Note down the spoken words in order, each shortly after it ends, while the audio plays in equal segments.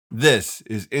This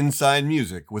is Inside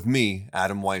Music with me,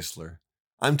 Adam Weisler.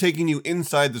 I'm taking you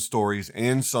inside the stories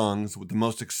and songs with the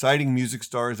most exciting music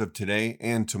stars of today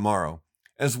and tomorrow,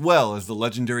 as well as the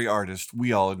legendary artists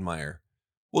we all admire.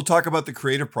 We'll talk about the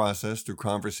creative process through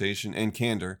conversation and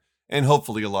candor, and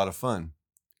hopefully a lot of fun.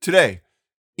 Today,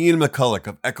 Ian McCulloch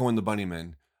of Echo and the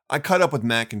Bunnymen. I caught up with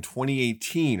Mac in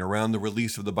 2018 around the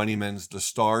release of the Bunnymen's The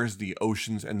Stars, the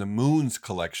Oceans, and the Moons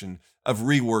collection of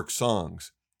reworked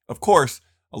songs. Of course,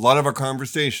 a lot of our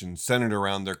conversation centered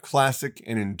around their classic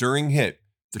and enduring hit,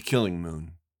 The Killing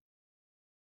Moon.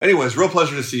 Anyways, real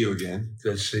pleasure to see you again.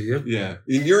 Good to see you. Yeah.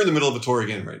 You're in the middle of a tour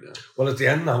again right now. Well, at the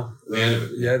end now. The end of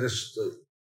it. Yeah,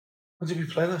 when did we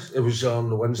play this? It was on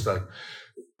the Wednesday.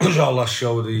 It was our last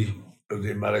show of the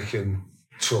American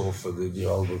tour for the new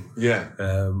album. Yeah.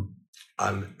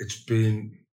 And it's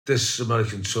been, this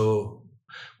American tour,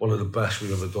 one of the best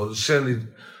we've ever done. Certainly,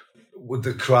 with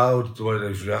the crowd, the way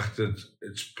they've reacted,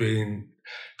 it's been,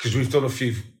 because we've done a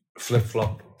few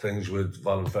flip-flop things with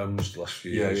Violent Femmes the last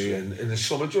few years. Yeah. In the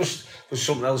summer, just for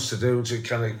something else to do and to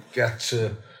kind of get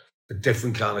to a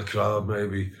different kind of crowd,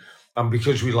 maybe. And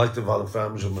because we like the Violent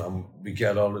Femmes and we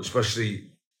get on,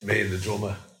 especially me and the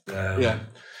drummer,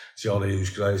 Johnny,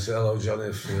 who's great. Hello, Johnny,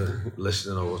 if you're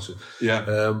listening or watching.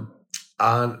 Yeah.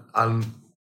 And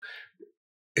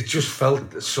it just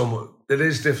felt it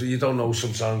is different. You don't know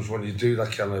sometimes when you do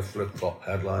that kind of flip-flop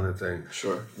headliner thing,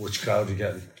 Sure. which crowd you're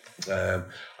getting, and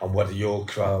whether your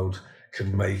crowd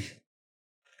can make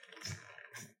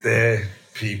their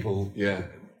people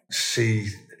see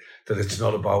that it's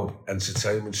not about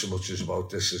entertainment so much as about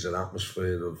this is an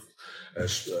atmosphere of a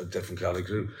different kind of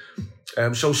group.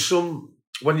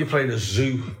 When you're playing a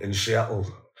zoo in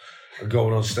Seattle and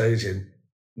going on stage in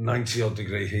 90-odd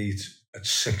degree heat at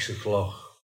 6 o'clock,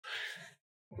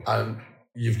 and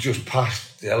you've just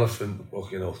passed the elephant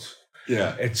bucking out.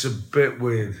 Yeah. It's a bit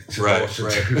weird to watch it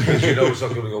right. because you know it's not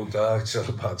going to go dark. So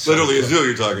about Literally a zoo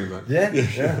you're talking about.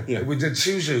 Yeah. We did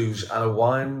 2 zoos and a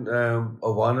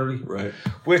winery. Right.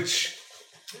 Which,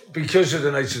 because of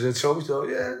the nature of the tour, we thought,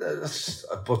 that's.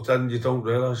 But then you don't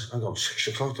realise. Hang on, 6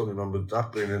 o'clock. Don't remember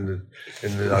that being in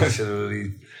the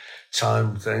itinerary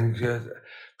time thing. Yeah.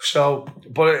 So,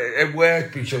 but it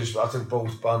worked because I think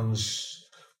both bands,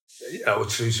 were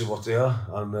true to what they are,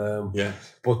 and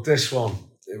But this one,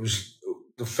 it was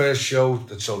the first show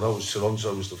that sold out. Was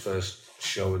Toronto was the first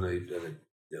show in the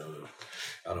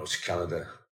I know it's Canada,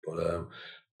 but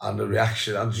and the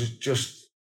reaction and just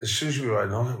as soon as we were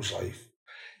right on, it was like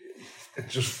it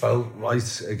just felt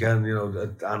right again,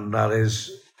 and that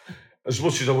is as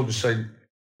much as I wouldn't say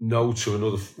no to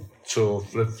another tour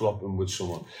flip-flopping with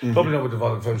someone. Mm-hmm. Probably not with the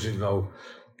Violent Femmes, even though,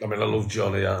 I mean, I love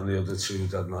Johnny and the other two,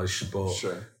 they're nice, but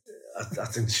sure. I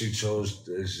think 2 tours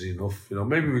is enough.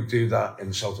 Maybe we'd do that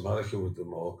in South America with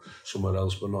them or somewhere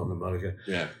else, but not in America.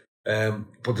 Yeah.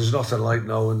 But there's nothing like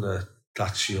knowing that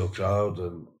that's your crowd,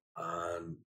 and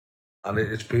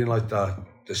it's been like that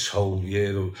this whole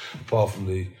year, apart from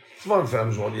the Violent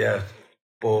Femmes one,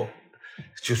 but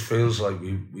it just feels like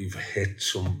we've hit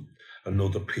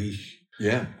another peak.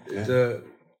 Yeah.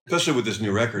 Especially with this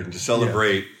new record, and to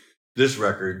celebrate this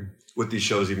record with these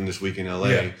shows even this week in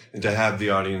LA, and to have the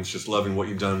audience just loving what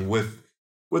you've done with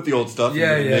the old stuff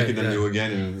and making them new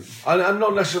again. And I'm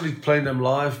not necessarily playing them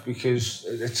live because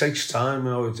it takes time.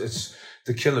 It's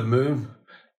The Killing Moon.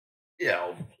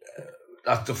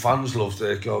 That the fans loved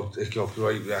it. It got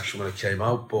great reaction when it came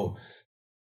out, but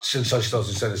since I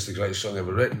started saying it's the greatest song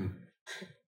ever written,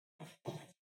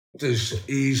 there's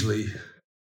easily,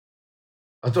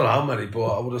 I don't know how many, but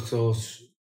I would have thought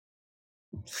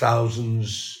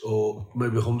thousands or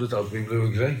maybe 100,000 people who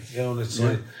agree. And it's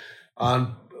like,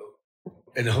 and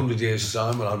in 100 years'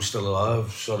 time, when I'm still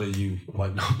alive, sorry, you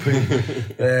might not be,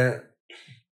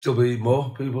 there'll be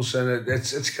more people saying it.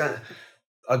 It's kind of,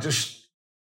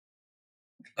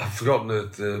 I've forgotten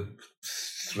the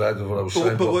thread of what I was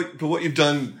saying. But what you've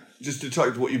done, just to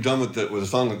talk, what you've done with a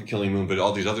song like The Killing Moon, but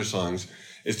all these other songs,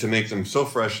 is to make them so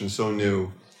fresh and so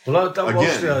new. Well, that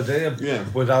was the idea.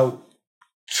 Without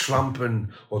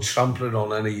trampling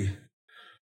on any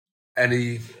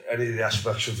of the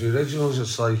aspects of the originals.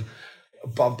 It's like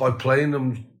by playing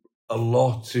them a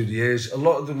lot through the years. A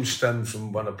lot of them stem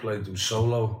from when I played them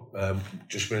solo,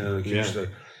 just being an acoustic,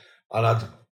 and I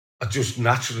just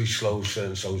naturally slow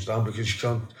certain songs down because you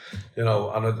can't, and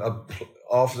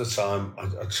half the time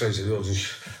I'd say to the audience,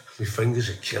 my fingers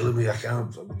are killing me, I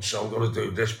can't, so I'm going to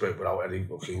do this bit without any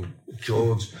fucking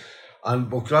chords.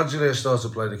 But gradually I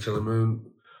started playing The Killing Moon,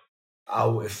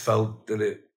 how it felt that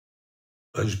it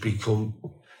has become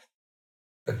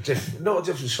not a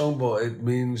different song, but it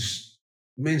means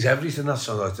everything, that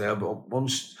song, I think. But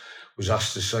once was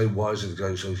asked to say, why is it the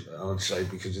greatest song? And I'd say,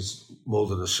 because it's more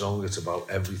than a song, it's about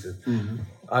everything. Mm-hmm.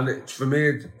 And for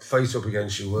me, Fate Up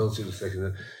Against Your World, to the thick of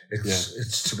it,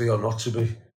 it's to be or not to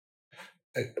be.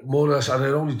 More or less, and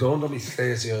it only dawned on me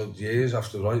 30 odd years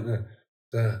after writing it.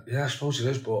 Yeah, I suppose it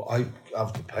is, but I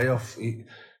have the payoff.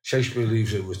 Shakespeare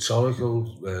leaves it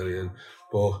rhetorical, really,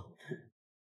 but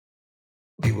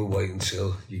he will wait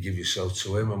until you give yourself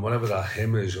to him, and whatever that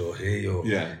him is, or he, or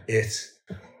it is,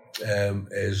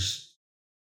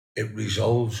 it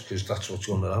resolves, because that's what's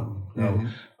going to happen. You know?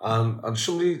 And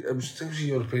somebody, I think it was a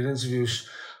European interviews,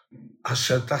 I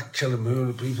said that Killing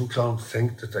Moon, people can't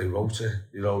think that they wrote it.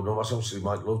 You know, no matter how much they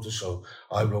might love the song,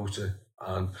 I wrote it,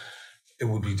 and it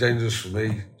would be dangerous for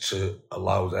me to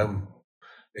allow them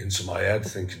into my head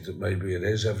thinking that maybe it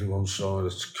is everyone's song,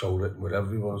 it's co-written with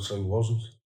everyone, so it wasn't.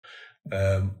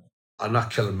 And that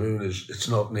Killing Moon it's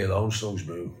not Neil Armstrong's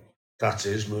moon, that's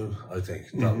his moon, I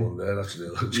think. That one there, that's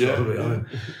Neil Armstrong.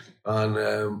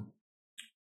 And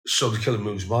so the Killing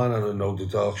Moon's mine, and I know the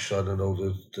dark side, I know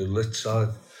the lit side.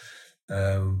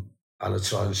 And I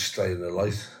try and stay in the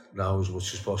light now as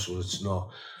much as possible. It's not,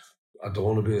 I don't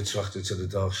want to be attracted to the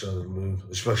dark side of the moon,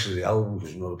 especially the album,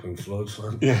 because I'm not a Pink Floyd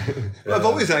fan. Yeah. Well, I've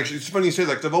always actually, it's funny you say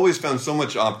that, because I've always found so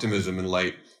much optimism and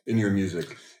light in your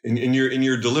music, in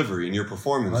your delivery, in your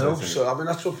performance. I hope so. I mean,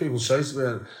 that's what people say to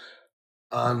me.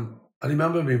 And I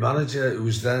remember my manager, who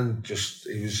was then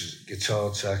he was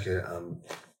guitar tech and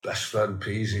best friend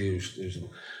Peasy,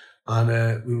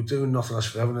 and we were doing Nothing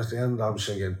Lasts Forever, and at the end I was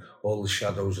singing All the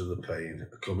Shadows of the Pain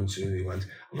Are Coming to You, and he went,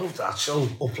 I love that, so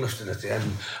uplifting at the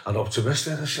end and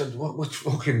optimistic. I said, what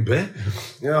fucking bit?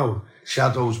 You know,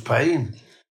 Shadows, Pain.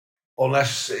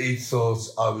 Unless he thought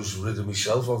I was rid of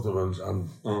myself of them and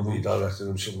redirecting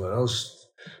them somewhere else.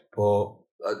 But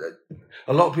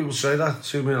a lot of people say that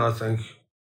to me, and I think,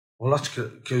 well, that's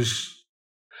because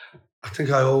I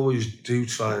think I always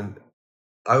try and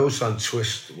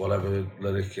twist whatever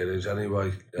lyric it is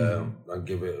anyway, and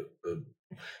give it a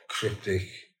cryptic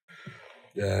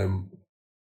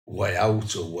way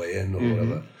out or way in or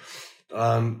whatever.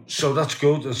 And so that's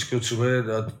good to hear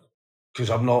that,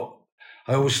 because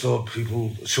I always thought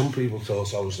some people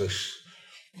thought I was this,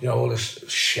 you know, all this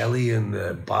Shelley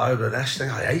and Byron-esque thing.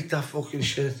 I hate that fucking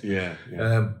shit. Yeah.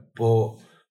 But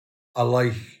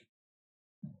I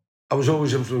was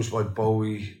always influenced by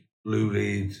Bowie, Lou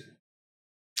Reed,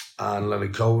 and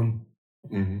Leonard Cohen.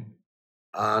 And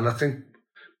I think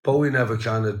Bowie never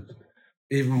kind of,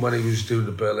 even when he was doing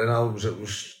the Berlin albums, it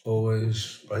was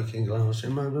always breaking glass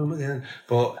in my room again.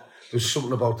 But there was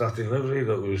something about that delivery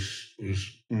that was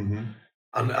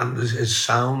and his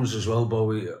sounds as well,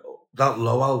 Bowie. That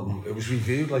Low album, it was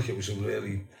reviewed like it was a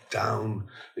really down,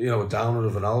 you know, a downer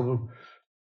of an album.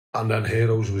 And then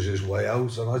Heroes was his way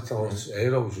out, and I thought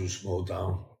Heroes was more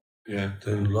down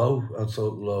than Low. I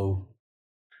thought Low,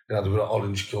 it had an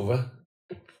orange cover,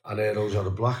 and Heroes had a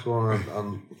black one,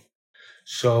 and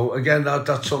so again that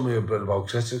taught me a bit about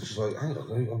critics. It's like, hang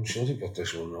on, I'm sure he got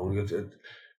this one wrong.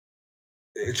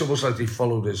 It's almost like they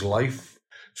followed his life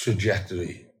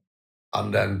trajectory,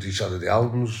 and then decided the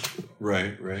albums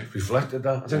reflected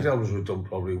that. I think the albums were done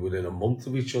probably within a month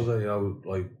of each other, you know,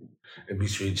 like in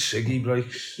between Siggy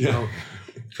breaks, you know,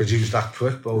 because he was that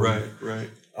quick. But Right.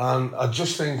 And I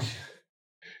just think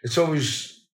it's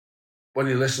always, when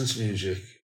you listen to music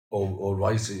or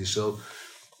write it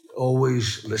yourself,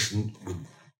 always listen with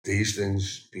these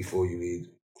things before you read.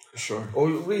 Sure. Or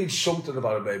you read something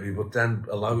about it maybe, but then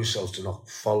allow yourself to not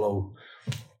follow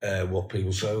what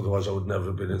people say. Otherwise, I would never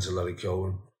have been into Leonard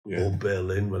Cohen or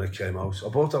Berlin when it came out. I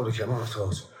bought that when it came out. I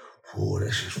thought, oh,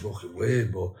 this is fucking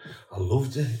weird, but I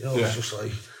loved it. You know, it was just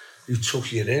like, he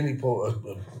took you in, he put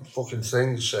a fucking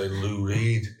thing saying Lou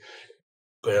Reed,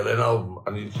 Berlin album,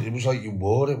 and it was like you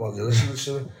wore it while you're listening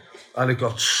to it. And it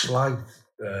got slagged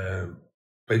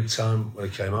big time when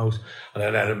it came out. And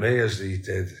then NME, as they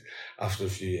did after a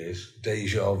few years,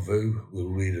 Deja Vu will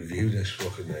re-review this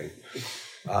fucking thing.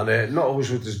 And not always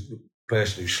with the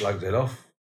person who slagged it off,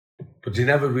 but they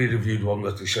never re-reviewed one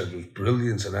that they said was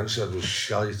brilliant and then said was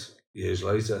shite years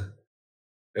later.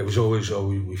 It was always,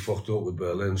 we fucked up with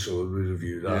Berlin, so we'll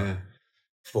re-review that. Yeah.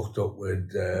 Fucked up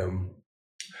with,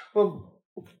 well,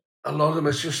 a lot of them,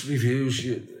 it's just reviews.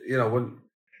 You know, when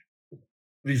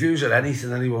reviews are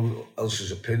anything, anyone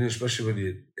else's opinion, especially when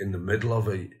you're in the middle of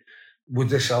it. With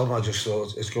this album, I just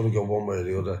thought it's going to go one way or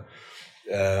the other.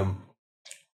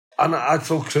 And I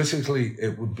thought critically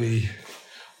it would be,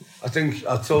 I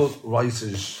thought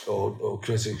writers or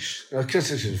critics,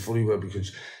 critics is a funny word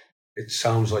because it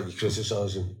sounds like you're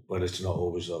criticising when it's not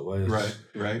always that way.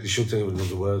 Right. You should think of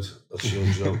another word. That's your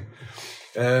job.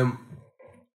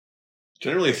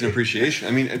 Generally, it's an appreciation.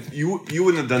 I mean, if you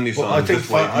wouldn't have done these Well, songs I think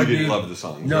this way. I You didn't knew- love the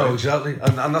songs. No, right? exactly,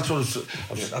 and that's what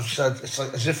I've said. It's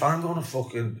like as if I'm going to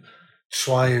fucking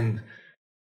try and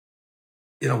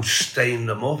stain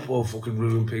them up or fucking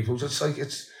ruin people's. It's like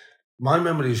it's my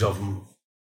memories of them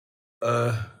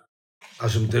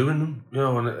as I'm doing them,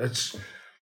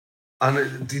 and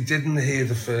they didn't hear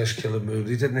the first Killer Moon.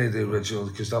 They didn't hear the original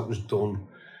because that was done.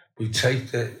 We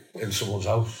taped it in someone's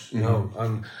house,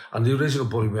 and the original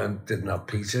Bunny Man didn't have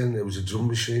Pete in. It was a drum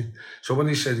machine. So when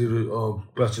he said,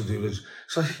 better do this,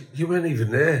 it's like, you weren't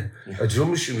even there. A drum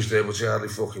machine was there, but it hardly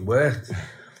fucking worked.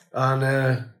 And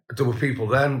there were people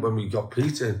then, when we got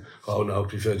Pete in, no, I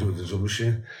prefer doing the drum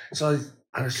machine. It's like,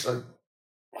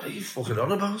 what are you fucking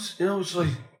on about? It's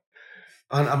like,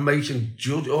 and I'm making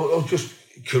judge, or just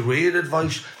career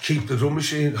advice, keep the drum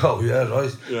machine. Oh, yeah,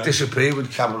 right. Yeah. Disappear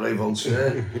with Cabaret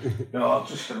Voltaire. I'm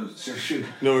just going to shoot.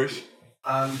 No worries.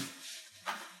 And,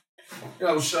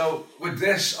 so with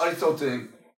this, I thought the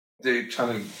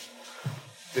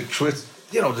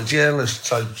journalist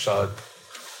type side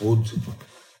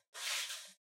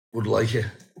would like it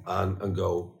and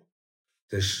go,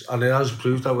 this. And it has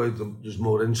proved that way. There's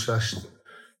more interest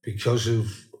because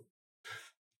of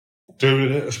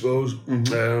doing it, I suppose.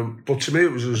 Mm-hmm. But to me,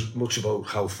 it was as much about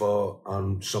How Far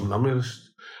and Somnambulist.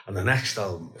 And the next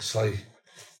album, it's like,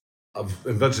 I've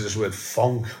invented this word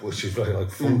funk, which is very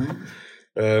like funk.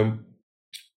 Mm-hmm.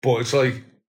 But it's like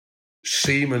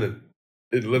Seaman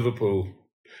in Liverpool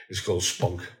is called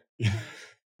spunk.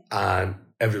 And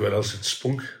everywhere else it's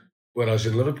spunk. Whereas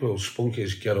in Liverpool, spunk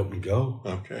is get up and go.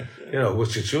 Okay.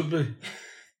 Which it should be.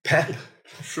 Pep.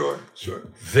 Sure.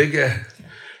 Vigour.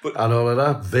 And all of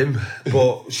that, vim.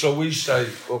 But so we say,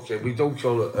 okay, we don't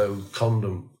call it a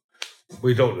condom.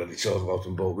 We don't really talk about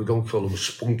them, but we don't call them a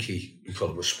spunky. We call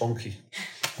them a spunky.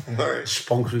 All right.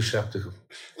 Spunk receptacle.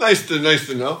 Nice to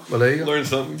know. Well, there you go. Learn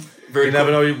something. You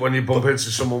never know when you bump into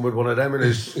someone with one of them in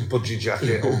his budgie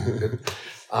jacket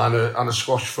and a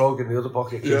squash frog in the other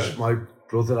pocket. Because my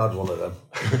brother had one of them.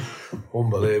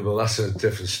 Unbelievable. That's a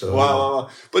different story. Wow.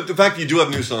 But the fact that you do have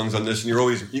new songs on this,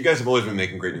 and you guys have always been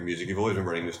making great new music. You've always been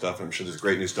writing new stuff, and I'm sure there's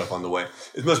great new stuff on the way.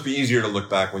 It must be easier to look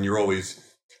back when you're always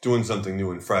doing something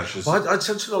new and fresh. Well, I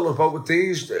tend to know about with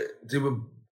these.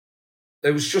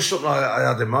 It was just something I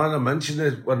had in mind. I mentioned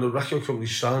it when the record company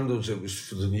signed us. It was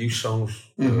for the new songs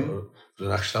for the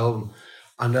next album,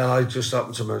 and then I just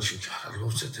happened to mention, God, I'd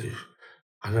love to do.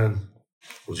 And then,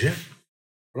 would you?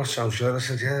 Well, that sounds good. I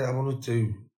said, yeah, I want to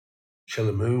do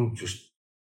Killer Moon, just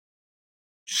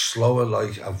slower,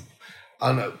 the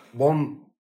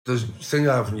thing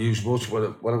I haven't used much, when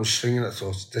I was singing, I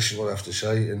thought, this is what I have to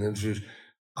say in interviews.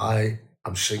 I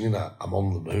am singing that I'm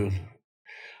on the moon.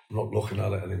 I'm not looking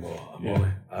at it anymore. I'm on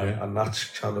it. And that's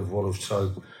kind of what I've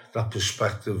tried, that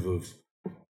perspective of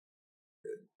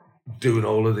doing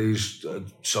all of these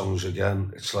songs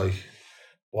again. It's like,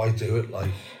 why do it?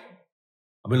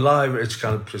 Live, it's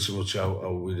kind of pretty much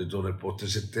how we'd have done it, but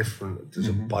there's a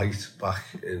bite back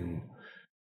in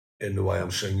the way I'm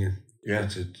singing. Yeah.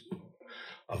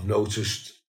 I've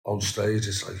noticed on stage,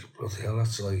 it's like, bloody hell,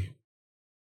 that's like,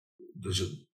 there's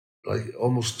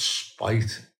almost a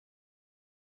spite,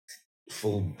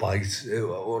 full bite,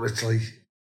 or it's like,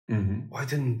 why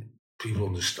didn't people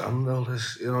understand all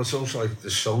this? It's almost like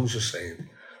the songs are saying,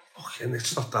 fucking,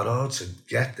 it's not that hard to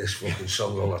get this fucking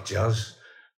song, all that jazz.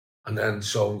 And then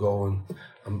so I'm going,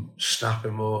 I'm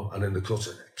snapping more, and in the cut,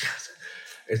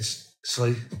 it's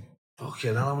like,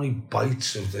 fucking, how many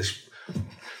bites of this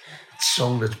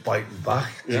song that's biting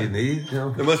back do you need?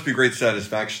 There must be great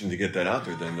satisfaction to get that out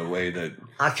there then, the way that...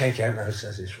 I can't count now,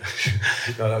 satisfaction.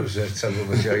 No, that was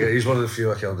terrible. He's one of the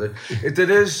few I can do. It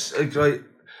is a great...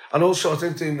 And also, I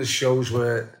think doing the shows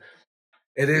where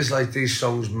it is like these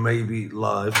songs maybe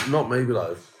live, not maybe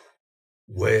live,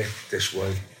 work this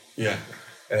way. Yeah.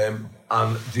 And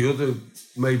the other,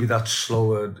 maybe that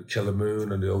slower Killer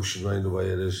Moon and the Ocean Rain, the way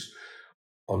it is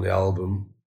on the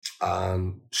album,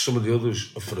 and some of the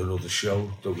others are for another show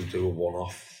that we do a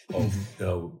one-off of,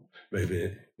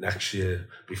 maybe next year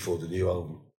before the new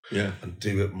album. Yeah. And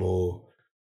do it more,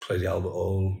 play the Albert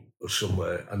Hall or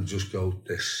somewhere, and just go,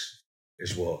 this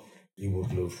is what you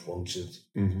wouldn't have wanted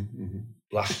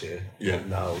last year. Yeah. But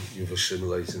now you've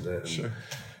assimilated it. And, sure.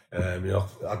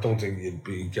 I don't think you'd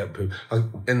be getting...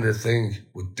 In the thing,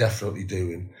 we're definitely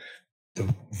doing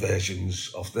the versions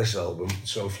of this album.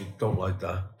 So if you don't like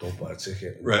that, don't buy a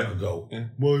ticket. And go,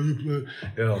 why are you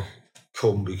playing?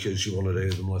 Come because you want to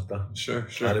hear them like that. Sure.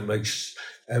 And it makes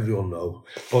everyone know.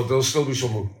 But there'll still be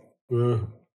someone,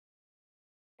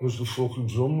 where's the fucking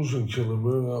drums in Killer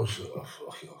Moon? I was like, oh,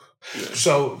 fuck you off.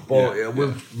 So, but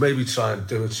we'll maybe try and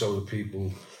do it so that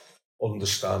people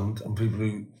understand, and people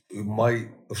who might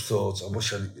have thought, I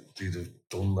wish they'd have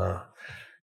done that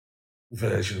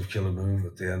version of Killer Moon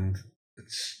at the end.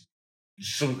 It's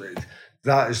something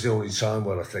that is the only time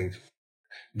where I think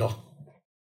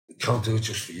can't do it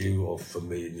just for you or for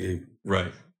me and you.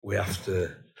 Right. We have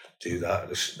to do that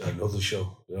at another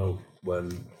show,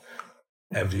 when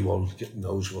everyone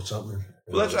knows what's happening.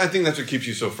 Well, I think that's what keeps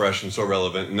you so fresh and so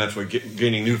relevant, and that's what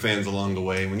gaining new fans along the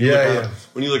way. When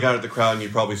you look out at the crowd, and you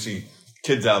probably see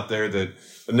kids out there that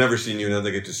have never seen you, and now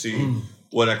they get to see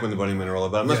what Echo and the Bunnymen are all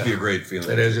about. It must be a great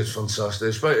feeling. It is. It's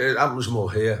fantastic. It happens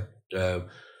more here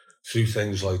through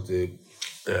things like the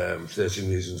 13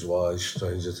 Reasons Why,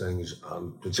 Stranger Things,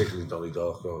 and particularly Donnie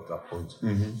Darko at that point.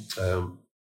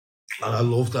 And I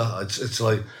love that. It's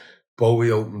like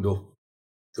Bowie opened up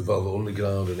the Velvet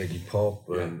Underground and Iggy Pop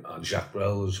and Jacques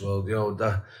Brel as well.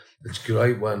 That it's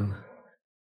great when,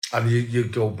 and you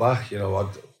go back.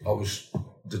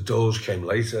 The Doors came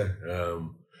later.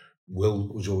 Will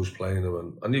was always playing them,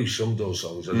 and I knew some Doors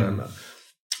songs, and then,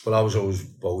 but I was always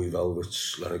Bowie,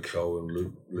 Velvets, Leonard Cohen,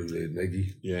 Lou Reed, and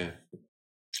Iggy. Yeah.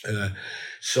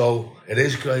 So it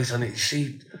is great, and you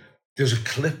see, there's a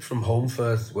clip from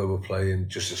Homefirth where we're playing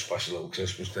just a special little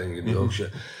Christmas thing in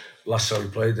Yorkshire. Last time we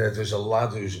played there's a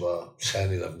lad who's about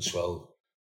 10, 11, 12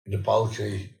 in the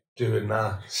balcony doing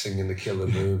that, singing the Killer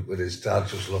Moon with his dad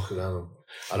just looking at him.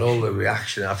 And all the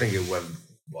reaction, I think it went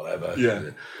whatever,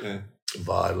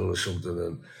 viral or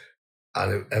something.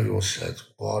 And everyone said,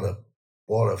 what a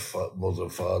mother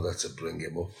and father to bring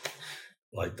him up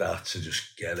like that, to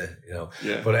just get it,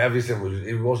 Yeah. But everything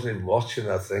he wasn't even watching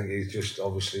that thing. He just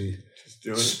obviously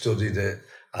studied it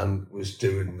and was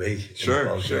doing me. Sure.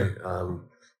 And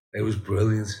it was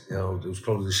brilliant. It was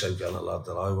probably the same kind of lad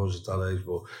that I was at that age,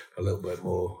 but a little bit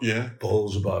more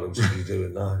balls about him to be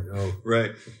doing that,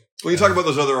 Right. When you talk about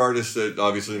those other artists that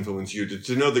obviously influence you,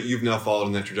 to know that you've now followed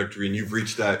in that trajectory and you've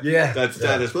reached that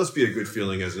status must be a good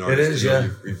feeling as an artist. It is,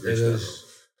 You've reached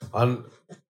that. And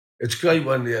it's great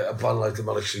when a band like the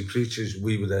Manic Street Preachers,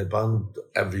 we were their band,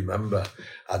 every member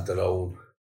had their own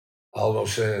album. I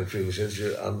was saying in a previous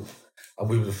interview, and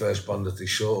we were the first band that they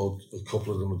saw, a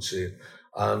couple of them would see it,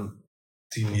 and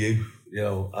they knew,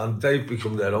 and they've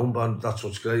become their own band. That's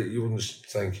what's great. You wouldn't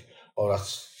think,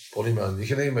 that's Bunnymen. You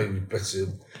can hear maybe bits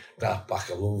of that Back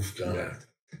of Love kind of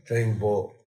thing, but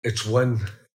it's when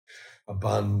a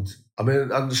band,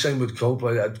 and the same with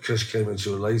Coldplay. Chris came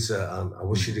into it later, and I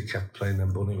wish he'd have kept playing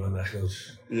them Bunnymen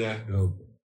records. Yeah.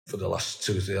 For the last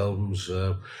 2 or 3 albums.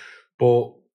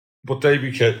 But they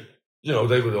became,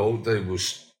 they were old. They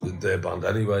was their band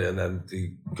anyway, and then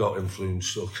they got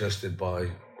influenced, or Chris did, by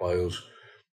us.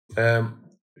 And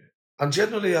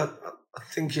generally, I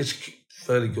think it's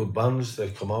fairly good bands. They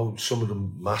come out. Some of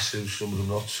them massive, some of them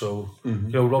not so.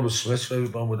 Robert Smith's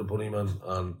favourite band with the Bunnymen,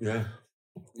 and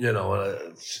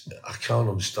I can't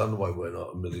understand why we're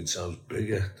not a million times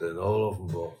bigger than all of them,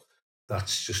 but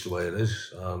that's just the way it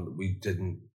is. And we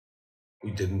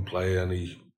didn't play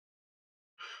any.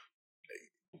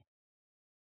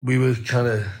 We were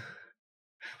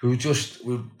because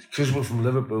we're from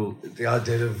Liverpool, the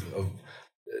idea of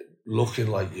looking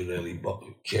like you really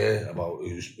care about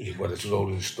whether it's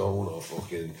Rolling Stone or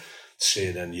fucking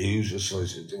CNN News or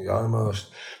something,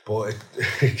 almost. But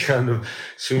it kind of, as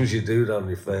soon as you do that on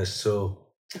your first tour,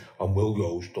 and Will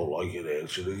goes, don't like it here.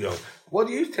 So, what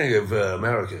do you think of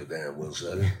America? Then Will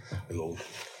said, I go,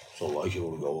 don't like it, I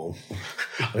want to go home.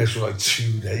 And this was like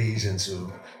 2 days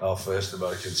into our first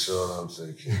American tour, and I'm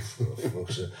thinking,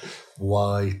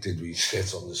 why did we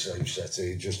sit on the same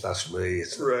settee? Just ask me,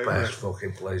 it's the best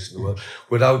fucking place in the world.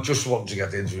 Without just wanting to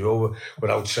get the interview over,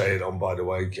 without saying, by the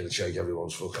way, can I shake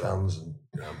everyone's fucking hands and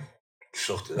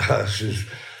suck their asses.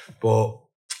 But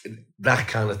that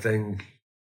kind of thing,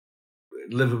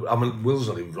 Will's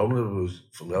not even from Liverpool,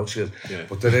 from the outskirts,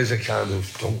 but there is a kind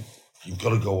of, you've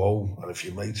got to go home, and if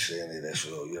your mates say any of this,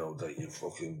 that you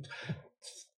fucking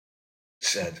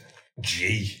said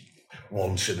G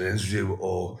once in an interview,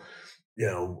 or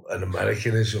an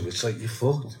Americanism, it's like you're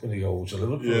fucked when you go home to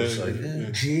Liverpool. It's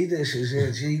like, G, this is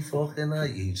it, G fucking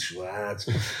that, you swat.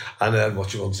 And then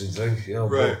what you want to think,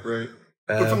 Right.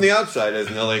 But from the outside, as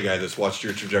an LA guy that's watched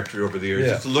your trajectory over the years,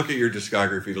 just to look at your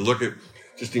discography, to look at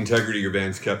just the integrity your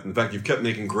band's kept, and the fact you've kept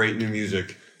making great new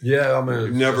music. Yeah,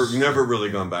 you've never really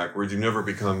gone backwards. You've never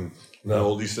become an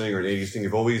oldies thing or an 80s thing.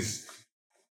 You've always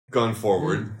gone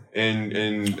forward,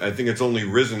 and I think it's only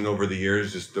risen over the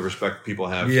years, just the respect people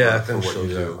have for what you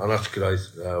do. And that's great.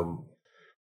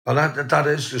 And that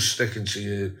is just sticking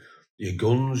to your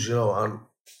guns, and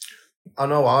I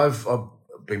know I've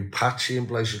been patchy in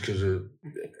places because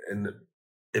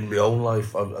in my own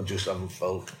life, I just haven't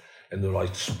felt in the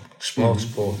right spots,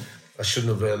 but I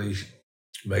shouldn't have really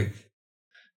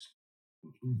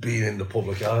been in the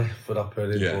public eye for that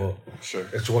period. Yeah, but sure.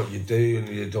 It's what you do, and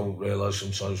you don't realise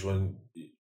sometimes when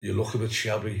you look a bit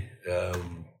shabby,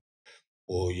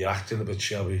 or you're acting a bit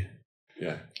shabby.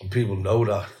 Yeah. And people know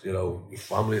that, your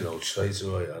family knows straight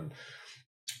away,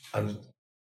 and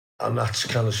that's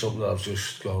kind of something that I've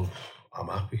just gone, I'm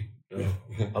happy,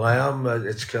 and I am.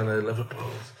 It's kind of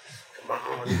Liverpool.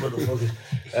 Come on, you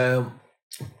motherfuckers.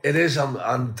 It is,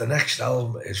 and the next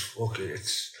album is fucking.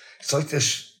 It's like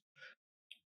this.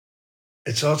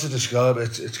 It's hard to describe.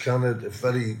 It's kind of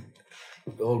very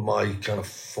all my kind of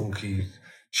funky,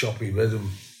 choppy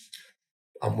rhythm,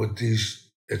 and with these,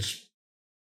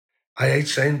 I hate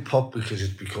saying pop because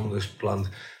it's become this bland,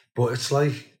 but it's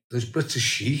like there's bits of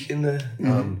chic in there,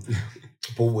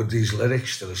 but with these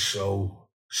lyrics that are so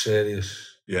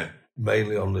serious. Yeah.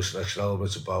 Mainly on this next album,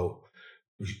 it's about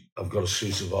I've got a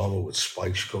suit of armor with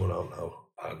spikes coming out now,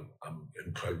 and I'm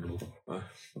impregnable,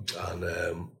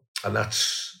 and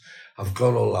that's I've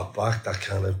got all that back. That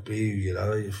kind of be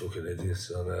you fucking idiots,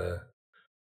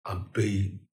 and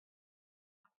be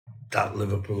that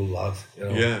Liverpool lad,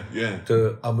 Yeah, yeah.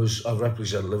 I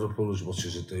represent Liverpool as much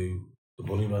as I do the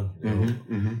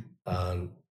Bunnymen,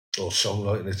 and or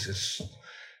songwriting. It's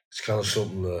kind of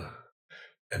something that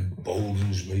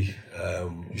emboldens me.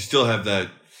 You still have the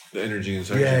energy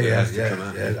inside you that has to come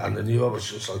out. Yeah. And the new album's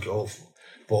just like awful,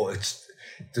 but it's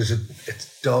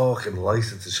dark and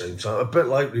light at the same time. A bit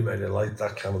like Remaining Light,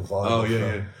 that kind of vibe. Oh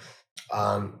yeah.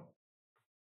 And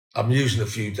I'm using a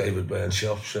few David Byrne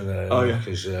chops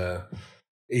because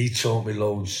he taught me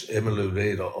loads, him and Lou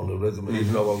Reed on the rhythm,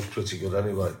 even though I was pretty good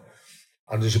anyway.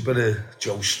 And there's a bit of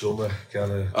Joe Strummer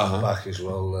kind of back as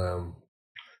well.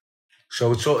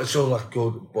 So it's all that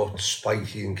good, but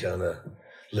spiky and kind of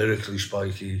lyrically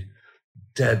spiky,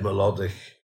 dead melodic,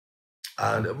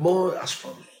 and more, I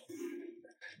suppose,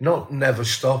 not Never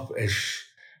Stop-ish,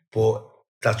 but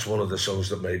that's one of the songs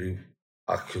that maybe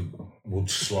I would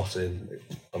slot in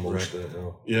amongst it.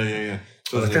 Yeah.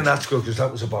 So I think that's good because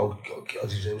that was about,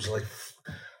 it was like,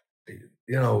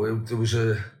 there was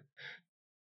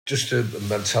just a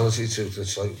mentality to it.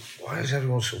 It's like, why is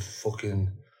everyone so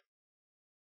fucking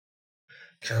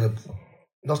kind of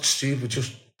not stupid,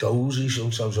 just dozy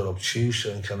sometimes or obtuse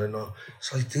and kind of not.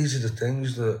 It's like these are the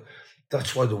things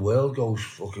that's why the world goes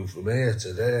fucking from here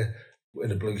to there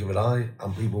in a blink of an eye,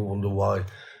 and people wonder why.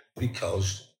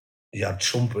 Because you had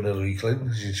Trump and Hillary Clinton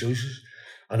as your choices,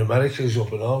 and America's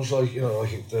up in arms like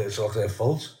it's not their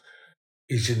fault.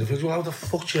 Each individual, how the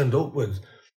fuck do you end up with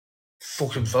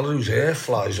fucking fella whose hair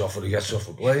flies off when he gets off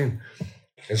a plane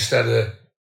instead of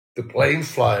the plane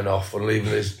flying off and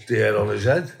leaving his hair on his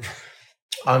head?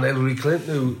 And Hillary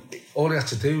Clinton, who all he had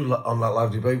to do on that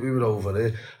live debate, we were over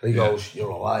there, and he goes, "You're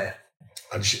a liar."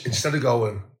 And instead of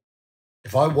going,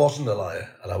 if I wasn't a liar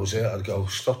and I was here, I'd go,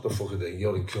 "Stop the fucking thing,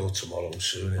 you're in court tomorrow, I'm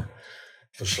suing you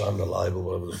for slander, libel,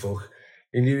 whatever the fuck."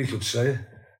 He knew he could say it.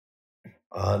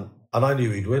 And I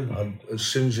knew he'd win. And as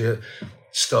soon as he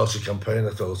started a campaign,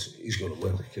 I thought he's going to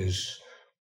win, because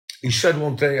he said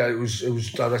one thing, it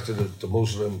was directed at the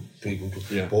Muslim people,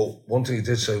 but one thing he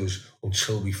did say was,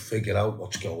 until we figure out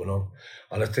what's going on.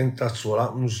 And I think that's what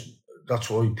happens. That's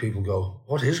why people go,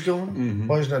 what is going on?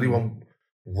 Why isn't anyone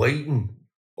waiting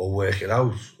or working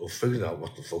out or figuring out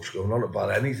what the fuck's going on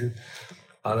about anything?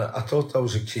 And I thought that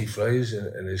was a key phrase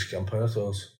in his campaign. I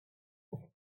thought,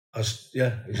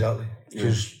 exactly.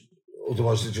 Because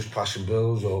otherwise they're just passing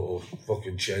bills or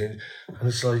fucking change. And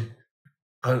it's like,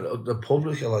 and the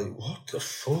public are like, what the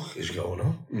fuck is going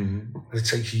on? And it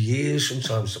takes years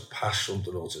sometimes to pass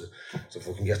something or to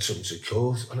fucking get something to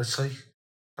court. And it's like,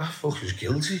 that fucker's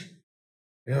guilty.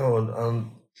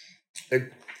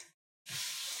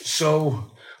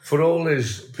 So for all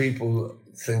his people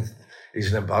think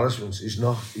he's an embarrassment, he's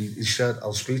not. He said,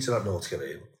 I'll speak to that North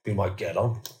Korean. We might get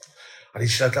on. And he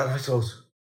said that, and I thought,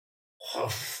 what the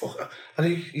fuck? And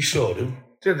he showed him.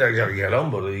 Didn't exactly get on,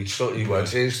 but he went,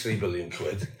 here's £3 billion.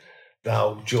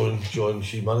 Now join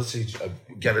humanity,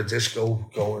 get a disco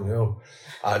going,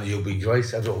 and you'll be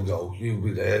great. Everyone will go, you'll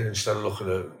be there. Instead of looking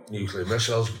at nuclear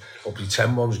missiles, there'll be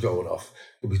 10 ones going off.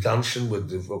 You'll be dancing with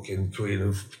the fucking Queen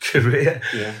of Korea,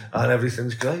 and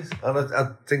everything's great. And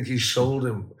I think he sold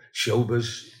him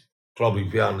showbiz, probably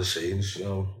behind the scenes,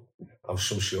 have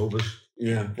some showbiz.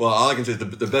 Yeah, well, all I can say is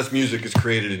the best music is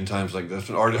created in times like this.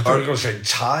 I thought you were going to say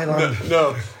Thailand.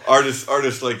 No,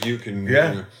 artists like you can.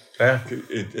 Yeah.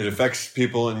 It affects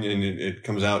people and it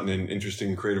comes out in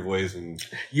interesting, creative ways. And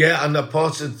a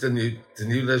part of the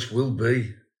new list will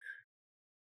be,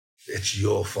 it's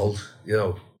your fault.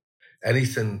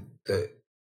 Anything that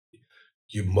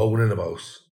you're moaning about,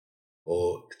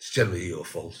 or it's generally your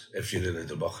fault if you're in a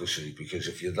democracy, because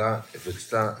if it's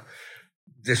that,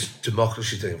 this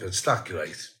democracy thing, if it's that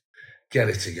great, get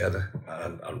it together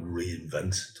and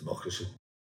reinvent democracy.